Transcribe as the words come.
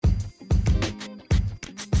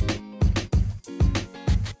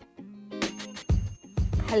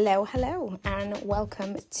Hello, and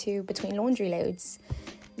welcome to Between Laundry Loads.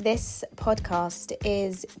 This podcast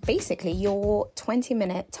is basically your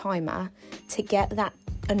 20-minute timer to get that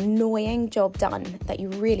annoying job done that you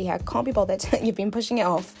really can't be bothered. You've been pushing it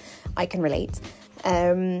off. I can relate.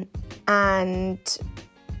 And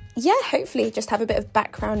yeah, hopefully just have a bit of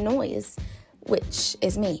background noise, which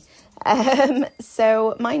is me.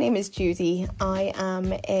 So my name is Judy. I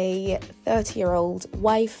am a 30-year-old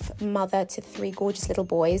wife, mother to 3 gorgeous little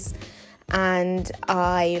boys, and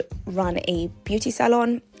I run a beauty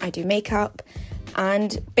salon. I do makeup,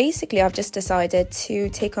 and basically I've just decided to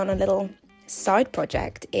take on a little side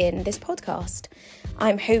project in this podcast.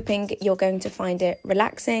 I'm hoping you're going to find it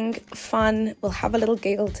relaxing, fun, we'll have a little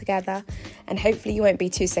giggle together, and hopefully you won't be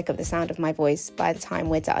too sick of the sound of my voice by the time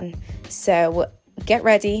we're done. So get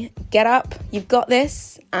ready, get up, you've got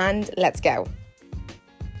this, and let's go.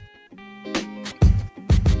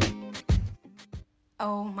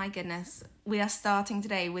 Oh my goodness, we are starting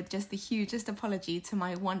today with just the hugest apology to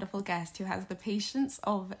my wonderful guest who has the patience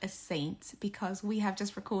of a saint, because we have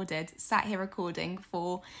just sat here recording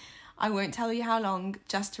for, I won't tell you how long,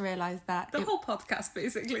 just to realise that whole podcast,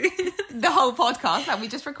 basically. The whole podcast that we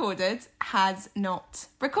just recorded has not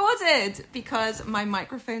recorded because my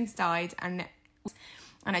microphone's died, and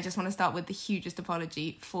I just want to start with the hugest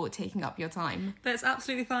apology for taking up your time. But it's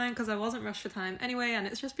absolutely fine because I wasn't rushed for time anyway, and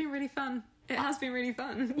it's just been really fun. It has been really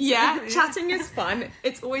fun. Yeah, chatting is fun.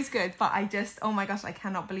 It's always good, but oh my gosh, I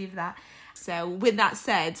cannot believe that. So with that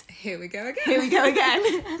said, here we go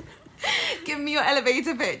again. Give me your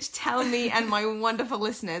elevator pitch. Tell me and my wonderful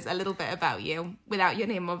listeners a little bit about you. Without your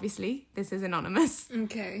name, obviously. This is anonymous.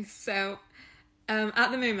 Okay, so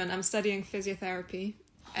at the moment I'm studying physiotherapy.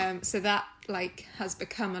 So that has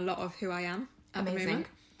become a lot of who I am at Amazing.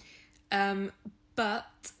 the moment.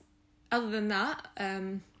 But other than that,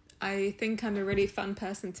 I think I'm a really fun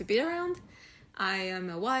person to be around. I am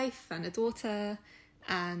a wife and a daughter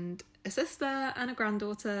and a sister and a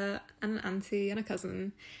granddaughter and an auntie and a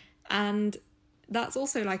cousin. And that's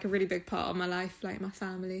also a really big part of my life, my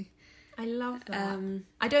family. I love that.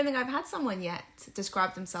 I don't think I've had someone yet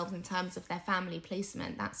describe themselves in terms of their family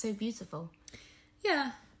placement. That's so beautiful.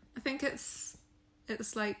 Yeah, I think it's a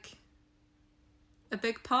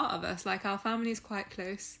big part of us. Our family is quite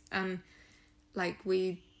close, and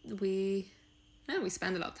we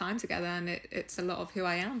spend a lot of time together, and it's a lot of who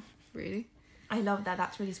I am, really. I love that.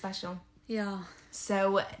 That's really special. Yeah.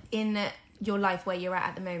 So in your life where you're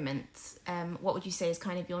at the moment, what would you say is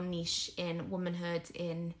kind of your niche in womanhood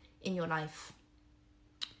in your life?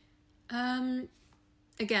 Again,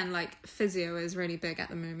 physio is really big at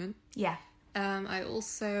the moment. Yeah. I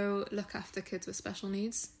also look after kids with special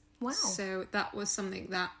needs. Wow. So that was something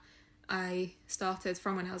that I started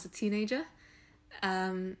from when I was a teenager.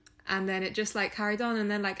 And then it just carried on.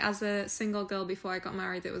 And then as a single girl before I got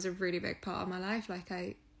married, it was a really big part of my life.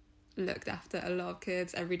 I looked after a lot of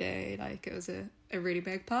kids every day. It was a really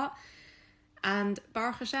big part. And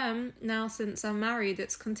Baruch Hashem, now since I'm married,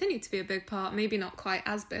 it's continued to be a big part. Maybe not quite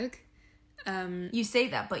as big. You say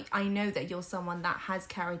that, but I know that you're someone that has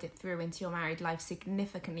carried it through into your married life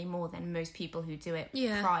significantly more than most people who do it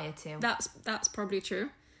prior to. That's probably true.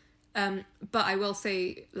 But I will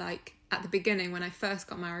say, at the beginning when I first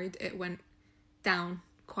got married, it went down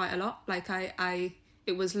quite a lot.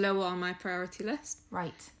 It was lower on my priority list.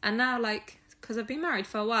 Right. And now, because I've been married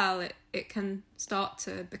for a while, it can start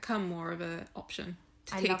to become more of an option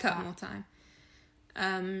to take up more time.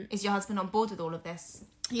 Is your husband on board with all of this?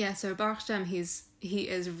 Yeah, so Baruch Hashem, he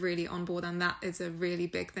is really on board, and that is a really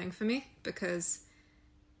big thing for me because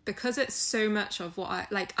it's so much of what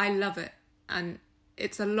I love it, and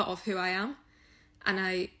it's a lot of who I am, and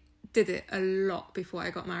I did it a lot before I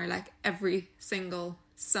got married. Every single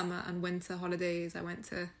summer and winter holidays, I went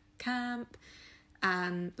to camp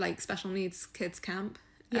and special needs kids camp.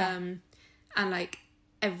 Yeah. And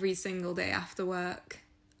every single day after work,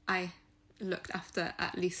 I looked after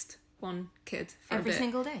at least one kid for every a bit.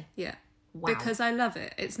 Single day? Yeah. Wow. Because I love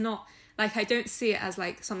it. It's not I don't see it as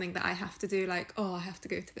something that I have to do, I have to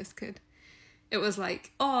go to this kid. It was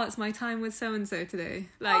it's my time with so and so today.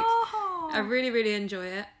 I really, really enjoy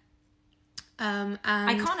it. And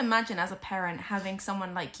I can't imagine as a parent having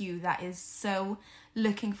someone like you that is so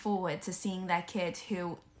looking forward to seeing their kid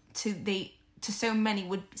who to so many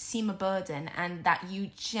would seem a burden, and that you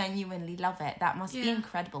genuinely love it. That must be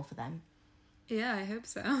incredible for them. Yeah, I hope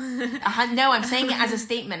so. No, I'm saying it as a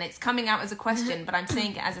statement. It's coming out as a question, but I'm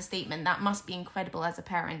saying it as a statement. That must be incredible as a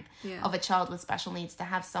parent of a child with special needs, to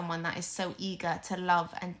have someone that is so eager to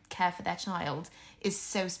love and care for their child is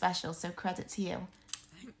so special. So credit to you.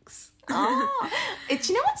 thanks. Oh, do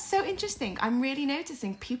you know what's so interesting? I'm really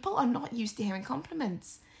noticing people are not used to hearing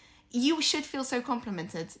compliments. You should feel so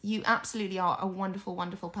complimented. You absolutely are a wonderful,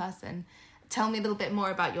 wonderful person. Tell me a little bit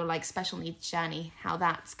more about your like special needs journey, how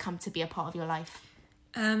that's come to be a part of your life.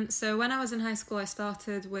 So when I was in high school, I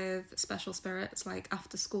started with Special Spirits, like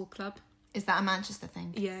after school club. Is that a Manchester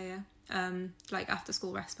thing? Yeah. Like after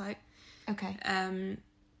school respite. Okay. And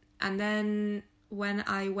then when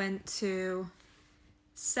I went to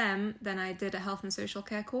SEM, then I did a health and social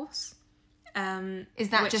care course. Is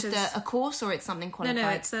that just a course or it's something qualified? No,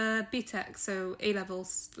 it's a BTEC, so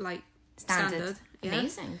A-levels, like standard. Yeah.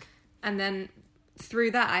 Amazing. And then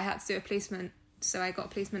through that, I had to do a placement. So I got a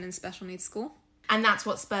placement in special needs school. And that's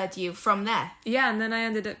what spurred you from there? Yeah, and then I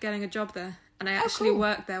ended up getting a job there. And I actually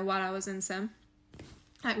worked there while I was in SEM.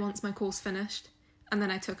 Like once my course finished. And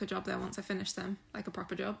then I took a job there once I finished SEM, like a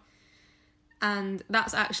proper job. And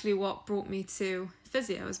that's actually what brought me to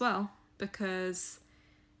Physio as well. Because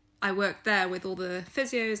I worked there with all the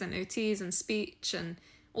physios and OTs and speech and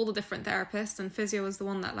all the different therapists. And Physio was the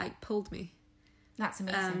one that like pulled me. That's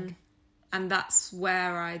amazing. And that's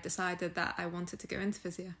where I decided that I wanted to go into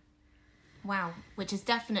Physio. Wow, which is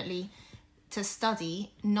definitely to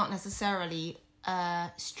study, not necessarily a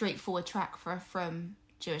straightforward track for a Frum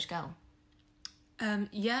Jewish girl.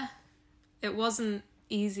 Yeah, it wasn't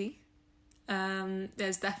easy.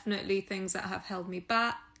 There's definitely things that have held me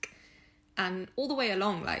back, and all the way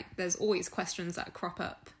along, like there's always questions that crop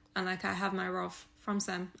up. And like I have my Rov from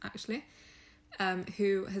SEM actually,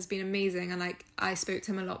 who has been amazing, and like I spoke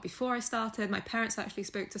to him a lot before I started. My parents actually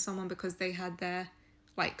spoke to someone because they had their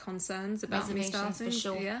like concerns about me starting. For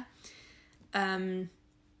sure. Yeah. And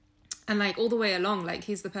like all the way along, like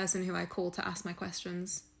he's the person who I call to ask my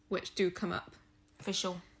questions, which do come up. For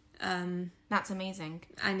sure. That's amazing.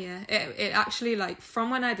 And yeah, it actually like from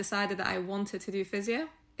when I decided that I wanted to do Physio,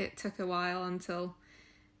 it took a while until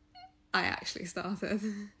I actually started.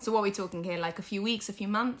 So what are we talking here? Like a few weeks, a few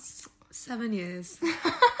months? 7 years.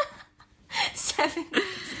 7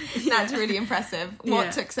 years. That's really impressive.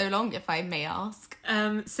 What took so long, if I may ask?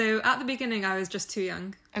 So at the beginning, I was just too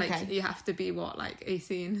young. Like Okay. you have to be like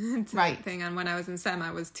 18 to Right. thing. And when I was in SEM,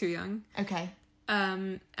 I was too young. Okay.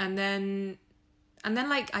 And then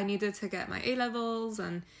like I needed to get my A-levels,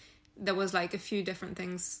 and there was like a few different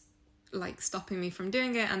things like stopping me from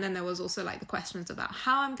doing it. And then there was also like the questions about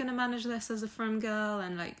how I'm going to manage this as a Frum girl,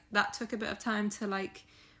 and like that took a bit of time to like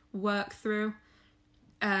work through.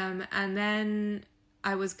 And then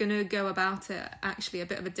I was going to go about it actually a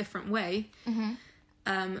bit of a different way,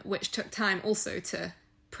 which took time also to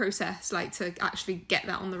process, like to actually get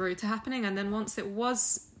that on the road to happening. And then once it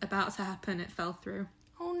was about to happen, it fell through.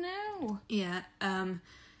 Oh no. Yeah.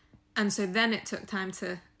 And so then it took time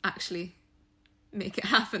to actually make it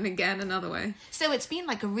happen again another way. So it's been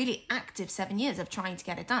like a really active 7 years of trying to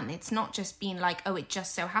get it done. It's not just been like, oh, it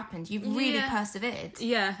just so happened. You've really persevered.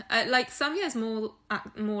 Yeah. Like some years more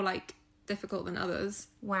like difficult than others.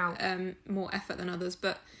 Wow. More effort than others.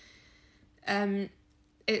 But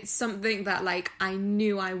it's something that like I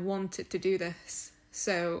knew I wanted to do this.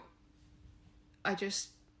 So I just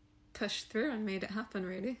pushed through and made it happen,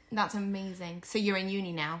 really. That's amazing. So you're in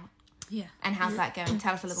uni now? Yeah. And how's that going?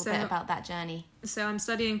 Tell us a little bit about that journey. So I'm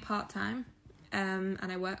studying part-time, and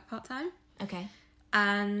I work part-time. Okay.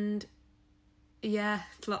 And yeah,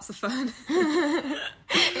 it's lots of fun.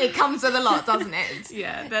 It comes with a lot, doesn't it?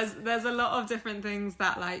 Yeah, there's a lot of different things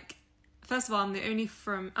that like, first of all, I'm the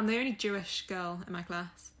only Jewish girl in my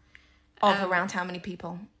class. Of around how many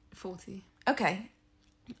people? 40. Okay.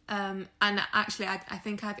 And actually, I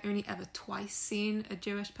think I've only ever twice seen a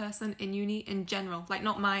Jewish person in uni in general. Like,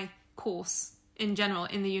 not my course, in general,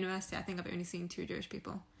 in the university, I think I've only seen 2 Jewish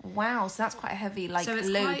people. Wow, so that's quite a heavy load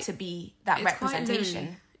to be that it's quite representation.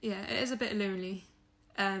 lonely. Yeah, it is a bit lonely.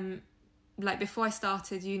 Like, before I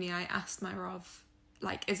started uni, I asked my Rav,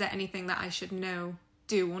 like, is there anything that I should know,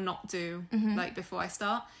 do or not do, like, before I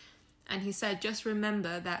start? And he said, just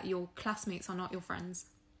remember that your classmates are not your friends.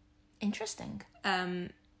 Interesting.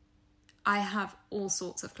 I have all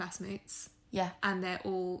sorts of classmates. Yeah. And they're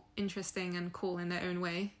all interesting and cool in their own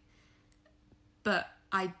way. But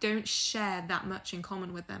I don't share that much in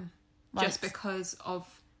common with them. Right. Just because of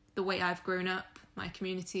the way I've grown up, my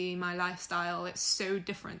community, my lifestyle. It's so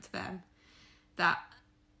different to them that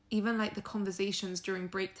even like the conversations during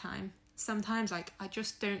break time, sometimes like I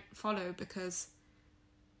just don't follow because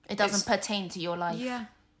it doesn't pertain to your life. Yeah.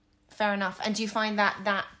 Fair enough. And do you find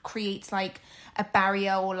that creates like a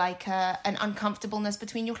barrier or like an uncomfortableness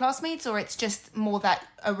between your classmates, or it's just more that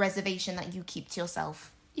a reservation that you keep to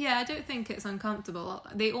yourself? Yeah, I don't think it's uncomfortable.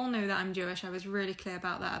 They all know that I'm Jewish. I was really clear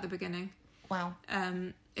about that at the beginning. Wow.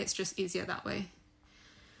 It's just easier that way.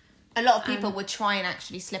 A lot of people would try and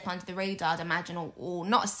actually slip under the radar, I'd imagine, or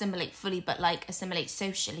not assimilate fully, but like assimilate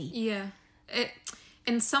socially. Yeah.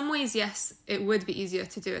 In some ways, yes, it would be easier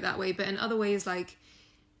to do it that way. But in other ways, like,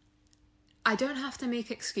 I don't have to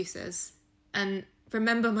make excuses and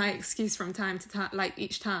remember my excuse from time to time, like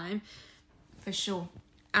each time. For sure.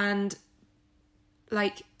 And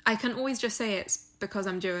like, I can always just say it's because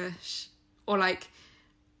I'm Jewish, or like,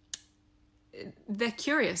 they're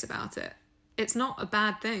curious about it. It's not a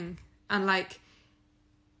bad thing. And like,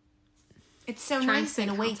 it's so nice in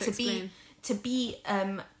a way to be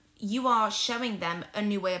you are showing them a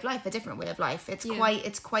new way of life, a different way of life.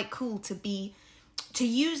 It's quite cool to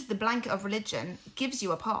use the blanket of religion gives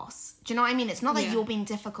you a pass. Do you know what I mean? It's not that you're being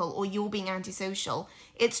difficult or you're being antisocial.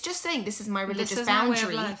 It's just saying this is my religious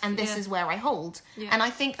boundary and this is where I hold. Yeah. And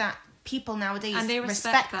I think that people nowadays and they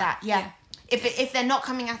respect that. Yeah. If they're not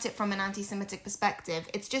coming at it from an anti-Semitic perspective,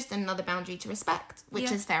 it's just another boundary to respect,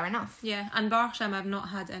 which is fair enough. Yeah, and Baruch Hashem, I've not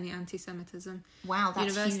had any anti-Semitism. Wow,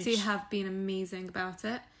 that's University huge. have been amazing about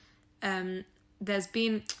it. There's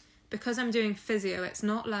been, because I'm doing physio, it's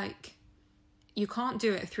not like, you can't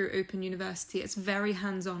do it through Open University. It's very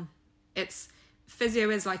hands-on. Physio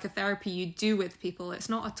is like a therapy you do with people. It's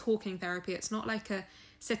not a talking therapy. It's not like a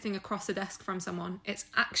sitting across a desk from someone. It's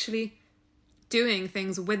actually doing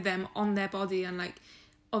things with them on their body, and like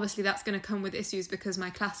obviously that's going to come with issues because my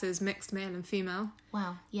class is mixed male and female.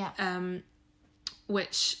 Wow. Yeah.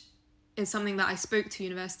 Which is something that I spoke to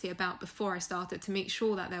university about before I started to make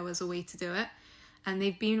sure that there was a way to do it, and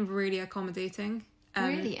they've been really accommodating.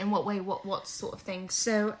 Really? In what way? What sort of things?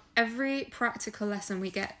 So every practical lesson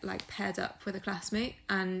we get like paired up with a classmate,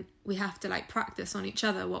 and we have to like practice on each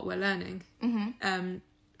other what we're learning. Mm-hmm.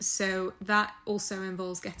 So that also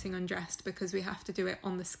involves getting undressed because we have to do it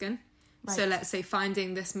on the skin. Right. So let's say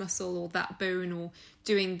finding this muscle or that bone or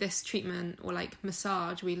doing this treatment or like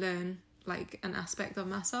massage, we learn like an aspect of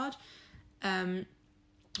massage,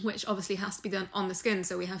 which obviously has to be done on the skin.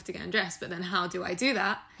 So we have to get undressed. But then how do I do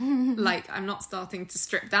that? Like, I'm not starting to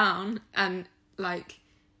strip down, and like,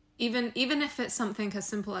 even if it's something as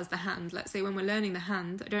simple as the hand, let's say when we're learning the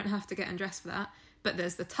hand, I don't have to get undressed for that. But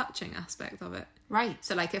there's the touching aspect of it. Right.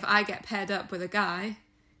 So, like, if I get paired up with a guy,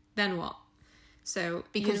 then what? So...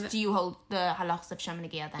 Because do you hold the halachas of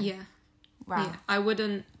Sheminigia then? Yeah. Right. Yeah. I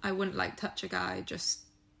wouldn't, like, touch a guy, just,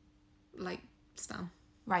 like, stand.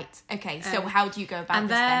 Right. Okay. So how do you go about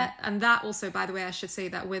this then? And that also, by the way, I should say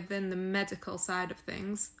that within the medical side of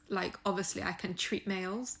things, like, obviously I can treat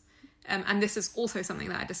males. And this is also something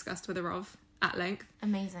that I discussed with a Rav at length.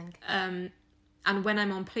 Amazing. And when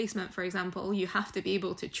I'm on placement, for example, you have to be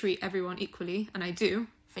able to treat everyone equally, and I do.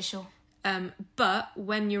 For sure. But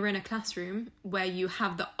when you're in a classroom where you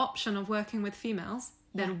have the option of working with females,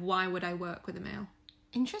 then why would I work with a male?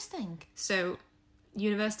 Interesting. So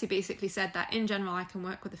university basically said that in general I can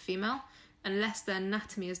work with a female unless their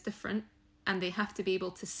anatomy is different and they have to be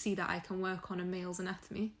able to see that I can work on a male's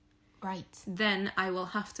anatomy. Right. Then I will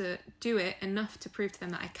have to do it enough to prove to them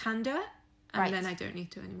that I can do it, and then I don't need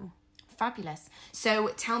to anymore. Fabulous. So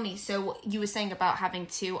tell me, so you were saying about having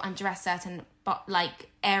to undress certain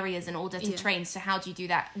areas in order to train. So how do you do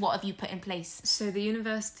that? What have you put in place? So the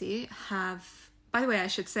university have, by the way, I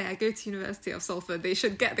should say I go to University of Salford. They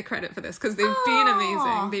should get the credit for this because they've been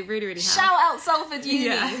amazing. They really, really have. Shout out Salford Uni.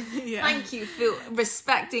 Yeah. Thank you for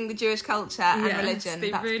respecting the Jewish culture and religion.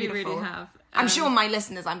 They That's really, beautiful. really have. I'm sure my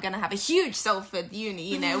listeners, I'm going to have a huge Salford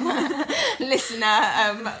Uni,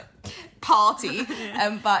 listener party.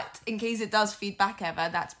 But in case it does feedback ever,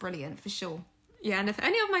 that's brilliant for sure. Yeah, and if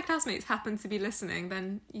any of my classmates happen to be listening,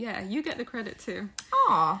 then you get the credit too.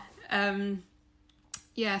 Aww.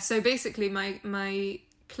 Yeah, so basically my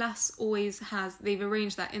class always has, they've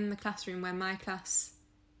arranged that in the classroom where my class,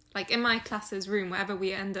 like in my class's room, wherever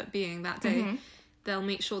we end up being that day, they'll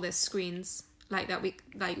make sure there's screens like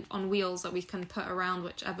that on wheels that we can put around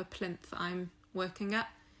whichever plinth I'm working at,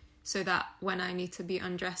 so that when I need to be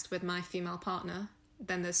undressed with my female partner,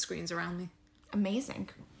 then there's screens around me. Amazing.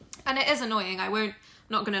 And it is annoying.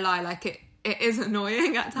 Not going to lie, like it is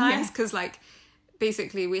annoying at times because like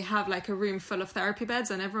basically we have like a room full of therapy beds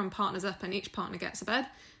and everyone partners up and each partner gets a bed,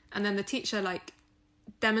 and then the teacher like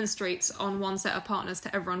demonstrates on one set of partners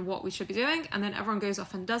to everyone what we should be doing, and then everyone goes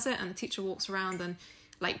off and does it, and the teacher walks around and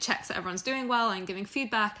like checks that everyone's doing well and giving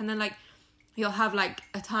feedback, and then like you'll have like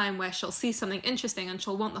a time where she'll see something interesting and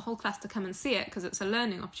she'll want the whole class to come and see it because it's a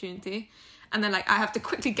learning opportunity, and then like I have to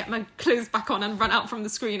quickly get my clothes back on and run out from the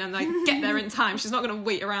screen and like get there in time. She's not going to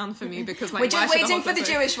wait around for me because like we're just waiting for the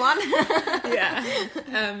Jewish one.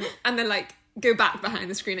 And then like go back behind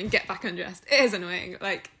the screen and get back undressed. It is annoying.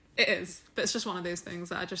 Like It is, but it's just one of those things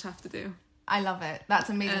that I just have to do. I love it. That's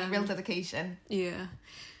amazing. Real dedication. Yeah.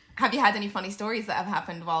 Have you had any funny stories that have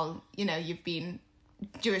happened while, you've been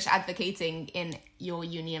Jewish advocating in your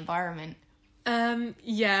uni environment?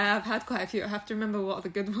 Yeah, I've had quite a few. I have to remember what are the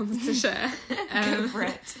good ones to share. Go for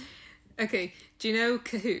it. Okay, do you know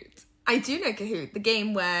Kahoot? I do know Kahoot, the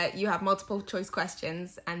game where you have multiple choice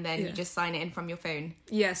questions and then you just sign it in from your phone.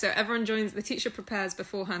 Yeah, so everyone joins, the teacher prepares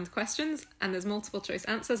beforehand questions and there's multiple choice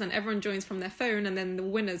answers and everyone joins from their phone and then the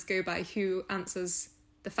winners go by who answers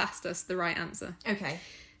the fastest the right answer. Okay.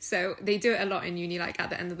 So they do it a lot in uni, like at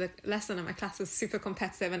the end of the lesson, and my class is super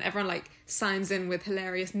competitive and everyone like signs in with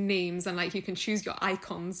hilarious names and like you can choose your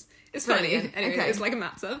icons. It's funny. Brilliant. Anyway, Okay. it's like a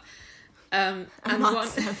matzup. And I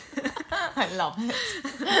love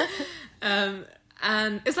it.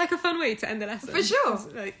 And it's like a fun way to end the lesson. For sure.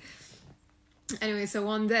 Anyway, so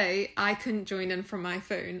one day I couldn't join in from my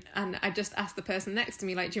phone and I just asked the person next to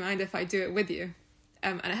me, like, do you mind if I do it with you?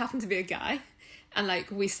 And it happened to be a guy. And like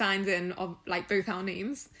we signed in of like both our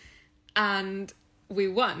names and we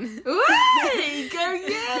won. Way, go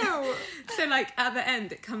you! So like at the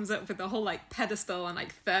end it comes up with the whole like pedestal and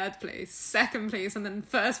like third place, second place, and then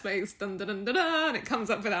first place, dun dun dun dun, dun, and it comes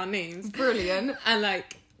up with our names. Brilliant. And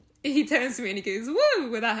like he turns to me and he goes,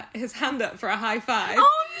 woo, with his hand up for a high five.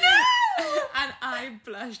 Oh no! And I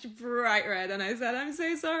blushed bright red and I said, I'm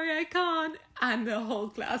so sorry, I can't. And the whole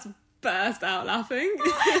class burst out laughing. You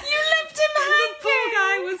left him hanging. The poor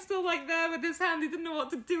guy was still like there with his hand. He didn't know what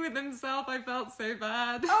to do with himself. I felt so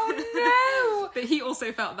bad. Oh no! But he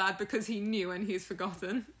also felt bad because he knew and he's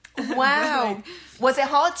forgotten. Wow. Was it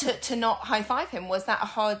hard to not high five him? Was that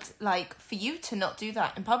hard, like, for you to not do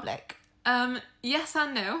that in public? Yes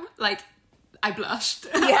and no. Like, I blushed.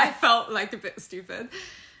 Yeah. I felt like a bit stupid.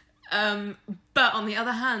 But on the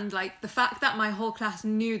other hand, like the fact that my whole class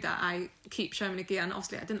knew that I keep Sherman gear, and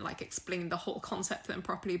obviously I didn't like explain the whole concept to them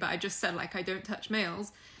properly, but I just said like I don't touch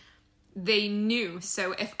males. They knew,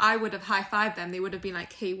 so if I would have high-fived them, they would have been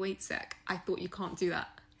like, "Hey, wait sec, I thought you can't do that."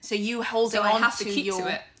 So you holding So I on have to to keep your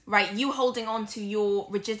to it. right, you holding on to your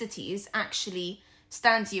rigidities actually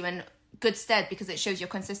stands you in good stead because it shows you're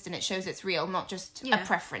consistent. It shows it's real, not just a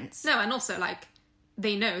preference. No, and also like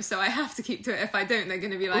they know, so I have to keep to it. If I don't, they're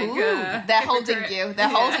going to be like, Ooh, they're holding hypocrite. you. They're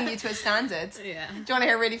holding you to a standard. Yeah. Do you want to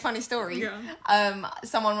hear a really funny story? Yeah.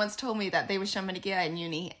 Someone once told me that they were Shamanigia in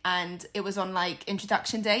uni and it was on like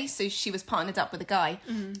introduction day, so she was partnered up with a guy.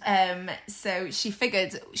 Mm-hmm. So she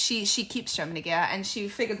figured she keeps Shamanigia and she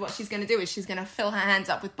figured what she's going to do is she's going to fill her hands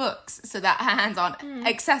up with books so that her hands aren't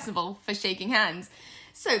accessible for shaking hands.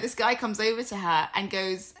 So this guy comes over to her and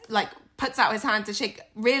goes like, puts out his hand to shake,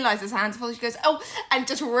 realises her hand's full, she goes, oh, and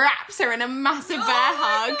just wraps her in a massive bear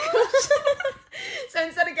hug. So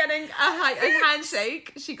instead of getting a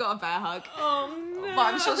handshake, she got a bear hug. Oh no!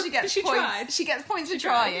 But I'm sure she gets points. Tried. She gets points for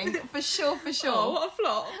trying, for sure. Oh, what a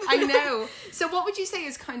flop! I know. So what would you say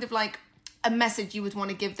is kind of like a message you would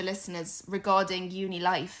want to give the listeners regarding uni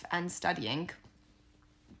life and studying?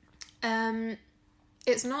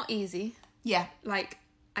 It's not easy. Yeah. Like,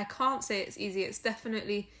 I can't say it's easy.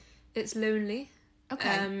 It's lonely.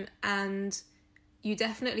 Okay. And you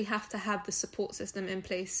definitely have to have the support system in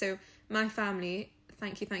place. So my family,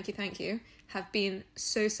 thank you, have been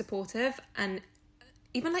so supportive. And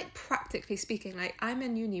even like practically speaking, like I'm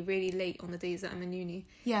in uni really late on the days that I'm in uni.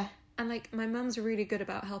 Yeah. And like my mum's really good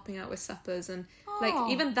about helping out with suppers and like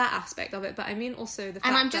even that aspect of it. But I mean also the fact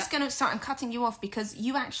and I'm just going to start cutting you off because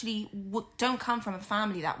you actually don't come from a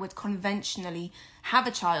family that would conventionally have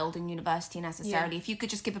a child in university necessarily. If you could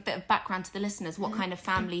just give a bit of background to the listeners, what kind of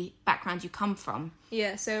family background you come from.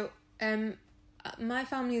 Yeah, so my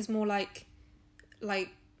family is more like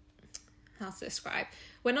how to describe.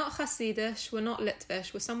 We're not Hasidish, we're not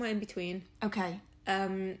Litvish, we're somewhere in between. Okay.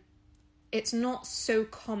 It's not so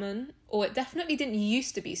common, or it definitely didn't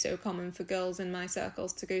used to be so common for girls in my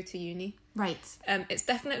circles to go to uni. Right. It's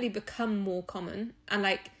definitely become more common. And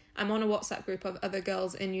like, I'm on a WhatsApp group of other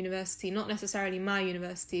girls in university, not necessarily my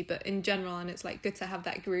university, but in general. And it's like good to have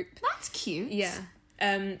that group. That's cute. Yeah.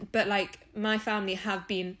 But like my family have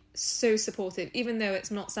been so supportive, even though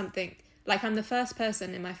it's not something like I'm the first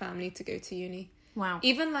person in my family to go to uni. Wow.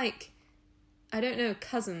 Even like, I don't know,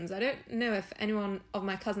 cousins. I don't know if anyone of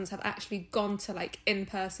my cousins have actually gone to like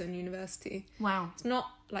in-person university. Wow. It's not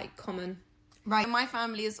like common. Right. My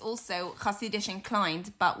family is also Hasidish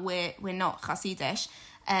inclined, but we're not Hasidish.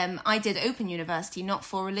 I did open university, not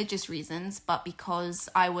for religious reasons, but because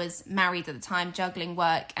I was married at the time, juggling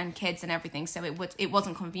work and kids and everything. So it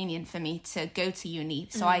wasn't convenient for me to go to uni.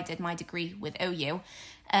 So I did my degree with OU.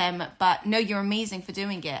 But no, you're amazing for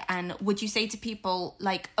doing it. And would you say to people,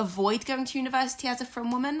 like, avoid going to university as a frum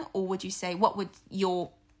woman? Or would you say, what would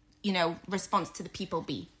your, response to the people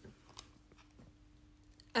be?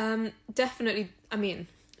 Definitely, I mean,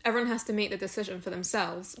 everyone has to make the decision for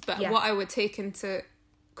themselves. But what I would take into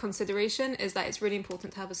consideration is that it's really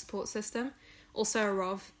important to have a support system. Also a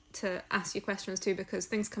Rov to ask you questions too, because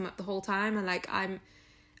things come up the whole time. And, like,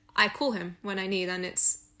 I call him when I need, and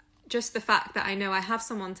it's just the fact that I know I have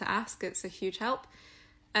someone to ask. It's a huge help.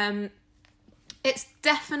 It's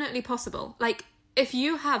definitely possible. Like, if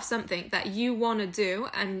you have something that you want to do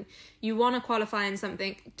and you want to qualify in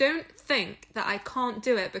something, don't think that I can't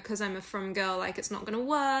do it because I'm a frum girl, like it's not going to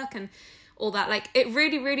work and all that. Like, it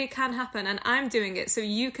really, really can happen, and I'm doing it so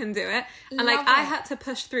you can do it. And I had to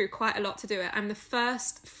push through quite a lot to do it. I'm the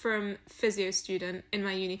first Frum Physio student in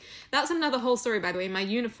my uni. That's another whole story, by the way. In my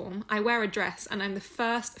uniform, I wear a dress, and I'm the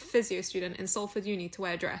first physio student in Salford Uni to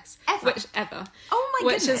wear a dress. Ever. Oh my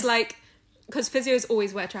goodness. Which is like, because physios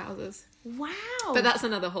always wear trousers. Wow. But that's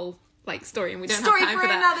another whole story, and we don't have time for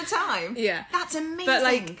that. Another time. Yeah. That's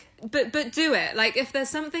amazing. But but do it. Like, if there's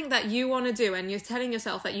something that you want to do and you're telling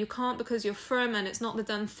yourself that you can't because you're frum and it's not the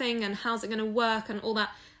done thing and how's it going to work and all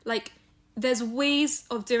that, like, there's ways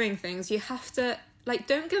of doing things. You have to, like,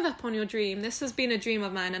 don't give up on your dream. This has been a dream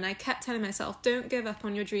of mine, and I kept telling myself, don't give up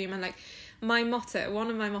on your dream. And, like, one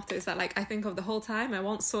of my mottos that, like, I think of the whole time, I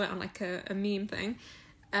once saw it on, like, a meme thing.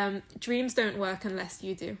 Dreams don't work unless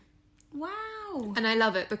you do. Wow. And I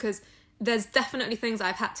love it because there's definitely things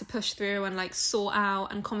I've had to push through and, like, sort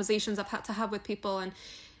out, and conversations I've had to have with people,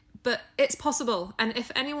 but it's possible. And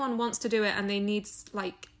if anyone wants to do it and they need,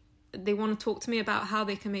 like, they want to talk to me about how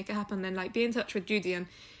they can make it happen, then, like, be in touch with Judy, and,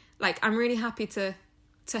 like, I'm really happy to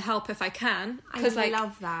help if I can. I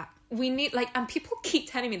love that. We need, like, and people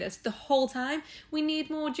keep telling me this the whole time, we need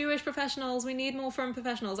more Jewish professionals, we need more frum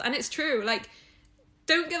professionals, and it's true. Like,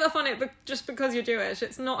 don't give up on it just because you're Jewish.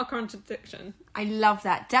 It's not a contradiction. I love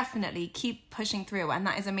that. Definitely keep pushing through, and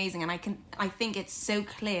that is amazing. And I think it's so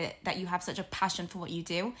clear that you have such a passion for what you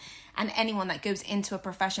do, and anyone that goes into a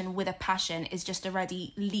profession with a passion is just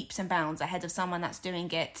already leaps and bounds ahead of someone that's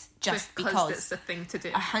doing it just because it's the thing to do.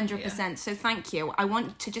 100%. Yeah. So thank you. I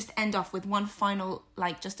want to just end off with one final,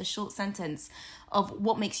 like, just a short sentence of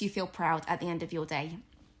what makes you feel proud at the end of your day.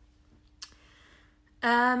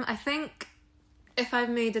 I think if I've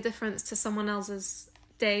made a difference to someone else's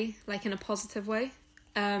day, like, in a positive way.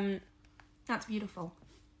 That's beautiful.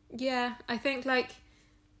 Yeah, I think, like,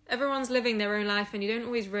 everyone's living their own life and you don't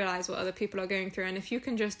always realise what other people are going through, and if you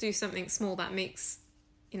can just do something small that makes,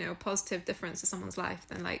 a positive difference to someone's life,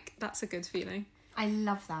 then, like, that's a good feeling. I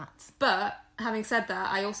love that. But having said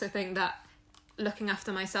that, I also think that looking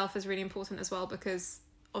after myself is really important as well, because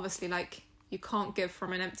obviously, like, you can't give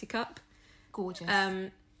from an empty cup. Gorgeous.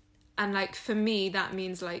 And, like, for me, that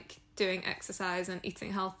means, like, doing exercise and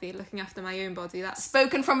eating healthy, looking after my own body. That's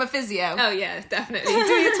spoken from a physio. Oh, yeah, definitely. Do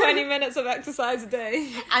your 20 minutes of exercise a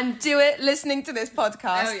day. And do it listening to this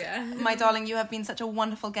podcast. Oh, yeah. My darling, you have been such a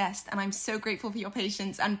wonderful guest, and I'm so grateful for your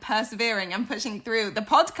patience and persevering and pushing through the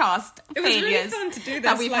podcast It was really fun to do this,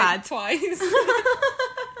 that we've had twice.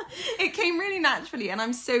 It came really naturally, and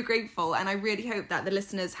I'm so grateful, and I really hope that the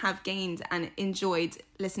listeners have gained and enjoyed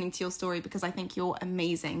listening to your story, because I think you're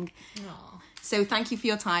amazing. Aww. So thank you for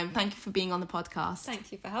your time. Thank you for being on the podcast.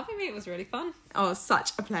 Thank you for having me. It was really fun. Oh,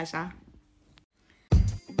 such a pleasure.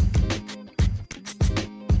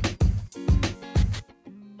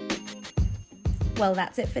 Well,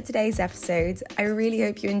 that's it for today's episode. I really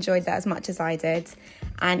hope you enjoyed that as much as I did.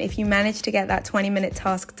 And if you managed to get that 20-minute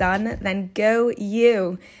task done, then go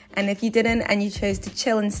you. And if you didn't and you chose to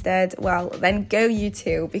chill instead, well, then go you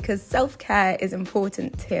too, because self-care is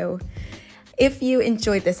important too. If you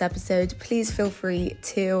enjoyed this episode, please feel free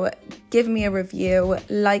to give me a review,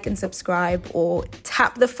 like and subscribe, or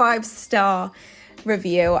tap the 5-star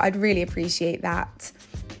review. I'd really appreciate that.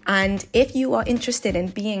 And if you are interested in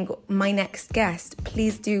being my next guest,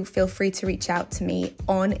 please do feel free to reach out to me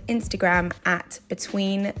on Instagram at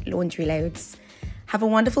Between Laundry Loads. Have a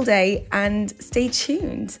wonderful day and stay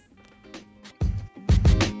tuned.